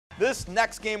This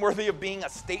next game worthy of being a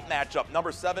state matchup.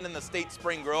 Number 7 in the state,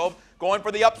 Spring Grove, going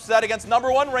for the upset against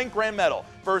number 1 ranked Grand Meadow.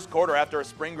 First quarter, after a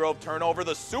Spring Grove turnover,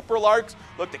 the Super Larks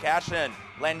look to cash in.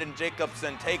 Landon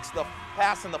Jacobson takes the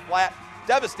pass in the flat.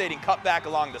 Devastating cutback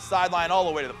along the sideline all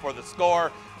the way for the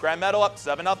score. Grand Meadow up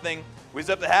 7-0. We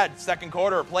zip ahead. Second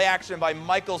quarter, play action by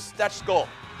Michael Stechkel.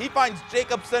 He finds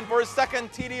Jacobson for his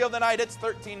second TD of the night. It's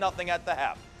 13-0 at the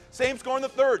half. Same score in the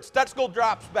third. Stechkel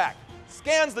drops back,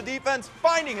 scans the defense,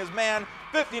 finding his man.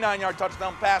 59-yard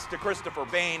touchdown pass to Christopher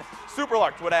Bain. Super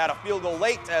Larks would add a field goal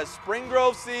late as Spring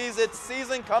Grove sees its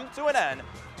season come to an end.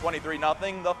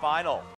 23-0 the final.